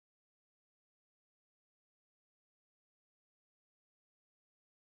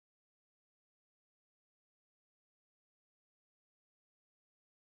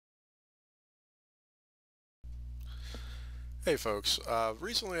Hey folks,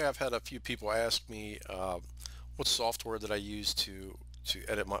 recently I've had a few people ask me what software that I use to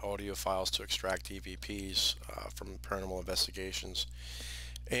edit my audio files to extract EVPs from paranormal investigations.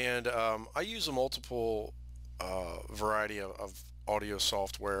 And I use a multiple variety of audio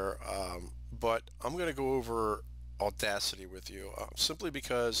software, but I'm going to go over Audacity with you simply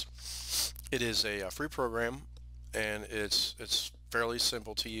because it is a free program and it's fairly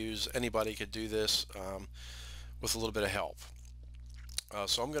simple to use. Anybody could do this with a little bit of help.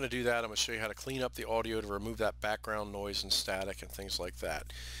 So I'm going to do that. I'm going to show you how to clean up the audio to remove that background noise and static and things like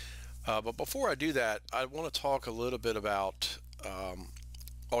that. But before I do that, I want to talk a little bit about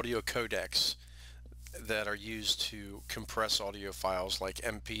audio codecs that are used to compress audio files like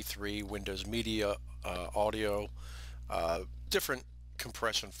MP3, Windows Media Audio, different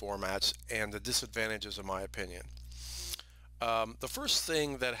compression formats, and the disadvantages in my opinion. The first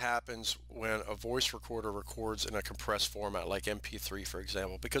thing that happens when a voice recorder records in a compressed format like MP3 for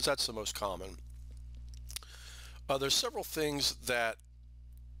example, because that's the most common, there's several things that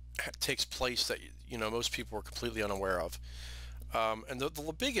takes place that most people are completely unaware of. And the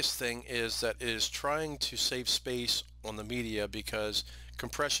biggest thing is that it is trying to save space on the media because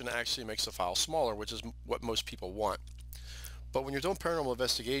compression actually makes the file smaller, which is what most people want. But when you're doing paranormal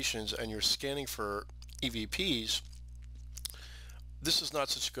investigations and you're scanning for EVPs, this is not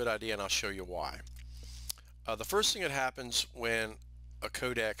such a good idea, and I'll show you why. The first thing that happens when a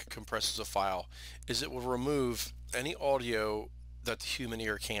codec compresses a file is it will remove any audio that the human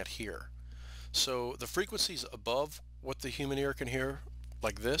ear can't hear. So the frequencies above what the human ear can hear,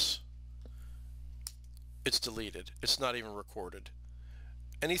 like this, it's deleted. It's not even recorded.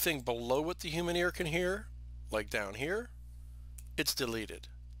 Anything below what the human ear can hear, like down here, it's deleted.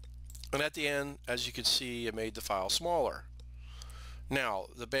 And at the end, as you can see, it made the file smaller. Now,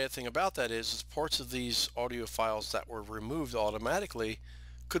 the bad thing about that is parts of these audio files that were removed automatically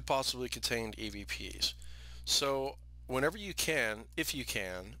could possibly contain EVPs. So whenever you can, if you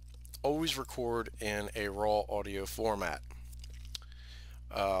can, always record in a raw audio format.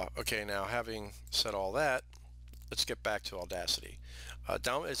 Okay, now having said all that, let's get back to Audacity.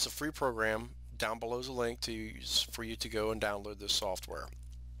 It's a free program. Down below is a link to use for you to go and download this software.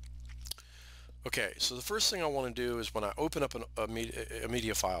 Okay, so the first thing I want to do is when I open up a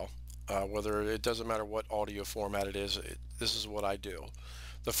media file, whether it doesn't matter what audio format it is, this is what I do.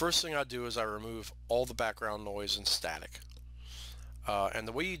 The first thing I do is I remove all the background noise and static. And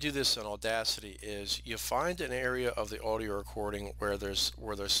the way you do this in Audacity is you find an area of the audio recording where there's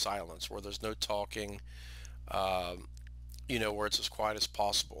silence, where there's no talking, where it's as quiet as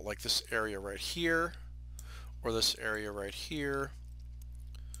possible, like this area right here, or this area right here,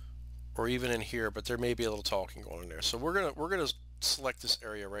 or even in here, but there may be a little talking going on there. So we're gonna select this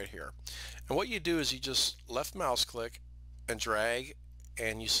area right here. And what you do is you just left mouse click and drag,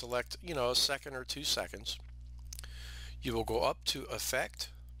 and you select, a second or 2 seconds. You will go up to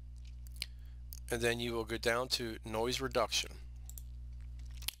Effect, and then you will go down to Noise Reduction.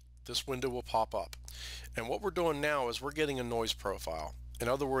 This window will pop up. And what we're doing now is we're getting a noise profile. In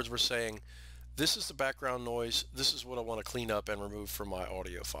other words, we're saying, this is the background noise, this is what I want to clean up and remove from my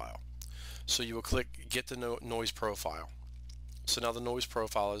audio file. So you will click Get the Noise Profile. So now the noise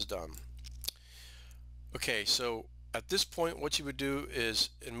profile is done. Okay, so at this point what you would do is,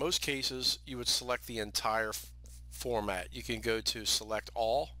 in most cases, you would select the entire format. You can go to Select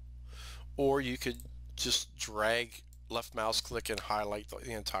All, or you could just drag left mouse click and highlight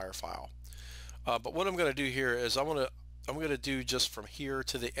the entire file. But what I'm going to do here is I'm going to do just from here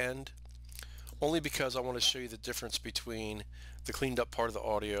to the end, only because I want to show you the difference between the cleaned up part of the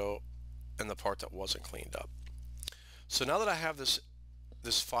audio and the part that wasn't cleaned up. So now that I have this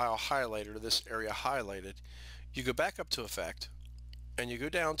file highlighted, or this area highlighted, you go back up to Effect and you go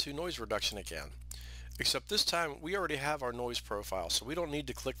down to Noise Reduction again. Except this time we already have our noise profile, so we don't need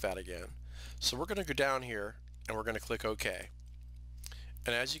to click that again. So we're going to go down here and we're going to click OK.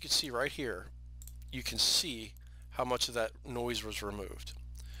 And as you can see right here, you can see how much of that noise was removed.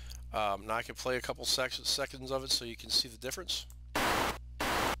 Now I can play a couple seconds of it so you can see the difference.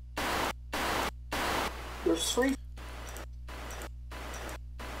 You're sweet.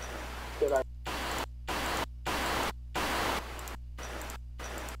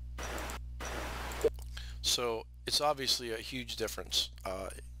 So it's obviously a huge difference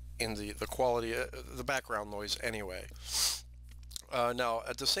in the quality, the background noise anyway. Now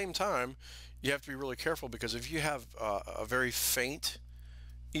at the same time, you have to be really careful, because if you have a very faint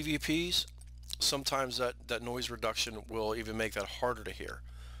EVPs, sometimes that noise reduction will even make that harder to hear.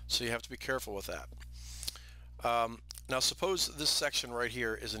 So you have to be careful with that. Now suppose this section right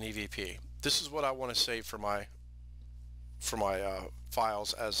here is an EVP. This is what I want to save for my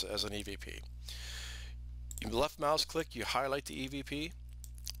files as an EVP. You left mouse click, you highlight the EVP.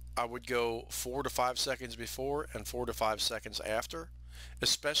 I would go 4 to 5 seconds before and 4 to 5 seconds after,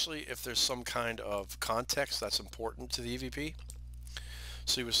 especially if there's some kind of context that's important to the EVP.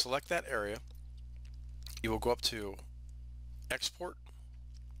 So you would select that area. You will go up to export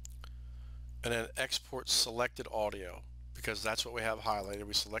and then export selected audio, because that's what we have highlighted.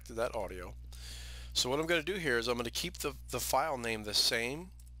 We selected that audio. So what I'm going to do here is I'm going to keep the file name the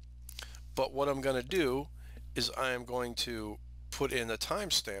same, but what I'm going to do is I am going to put in the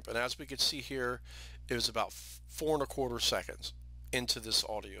timestamp, and as we can see here, it was about 4.25 seconds into this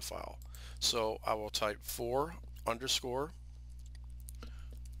audio file. So I will type 4_25.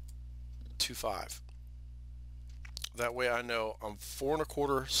 That way I know I'm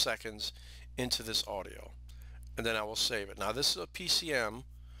 4.25 seconds into this audio, and then I will save it. Now this is a PCM,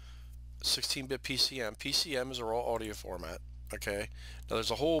 16-bit PCM. PCM is a raw audio format. Okay. Now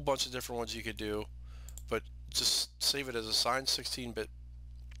there's a whole bunch of different ones you could do, but just save it as a signed 16-bit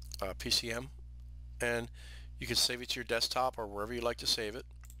PCM, and you can save it to your desktop or wherever you like to save it,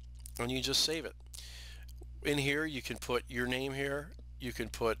 and you just save it. In here you can put your name here, you can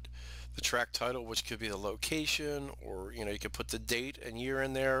put the track title, which could be the location, or you can put the date and year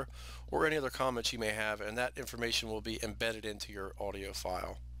in there, or any other comments you may have, and that information will be embedded into your audio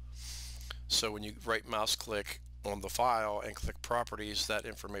file. So when you right mouse click on the file and click properties, that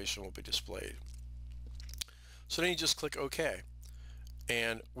information will be displayed. So then you just click OK,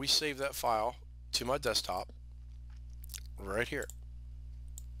 and we save that file to my desktop right here.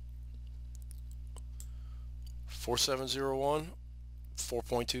 4701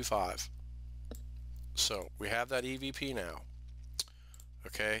 4.25. So we have that EVP now.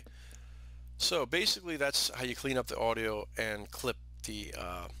 Okay, so basically that's how you clean up the audio and clip the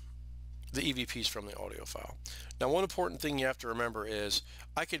EVPs from the audio file. Now one important thing you have to remember is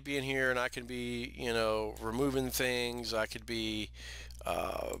I could be in here and I can be removing things. I could be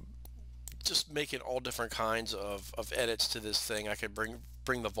just making all different kinds of edits to this thing. I could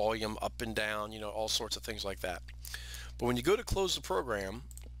bring the volume up and down, all sorts of things like that. But when you go to close the program,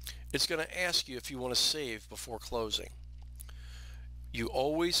 it's going to ask you if you want to save before closing. You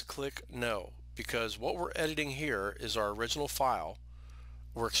always click no, because what we're editing here is our original file.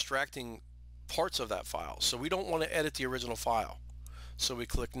 We're extracting parts of that file, so we don't want to edit the original file. So we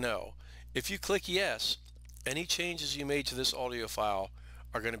click no. If you click yes, any changes you made to this audio file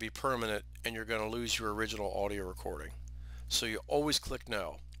are going to be permanent, and you're going to lose your original audio recording. So you always click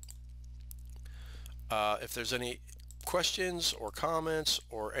no. If there's any questions or comments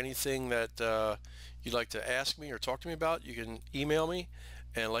or anything that you'd like to ask me or talk to me about, you can email me,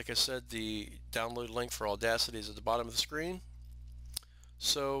 and like I said, the download link for Audacity is at the bottom of the screen.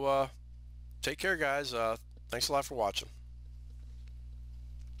 So take care, guys. Thanks a lot for watching.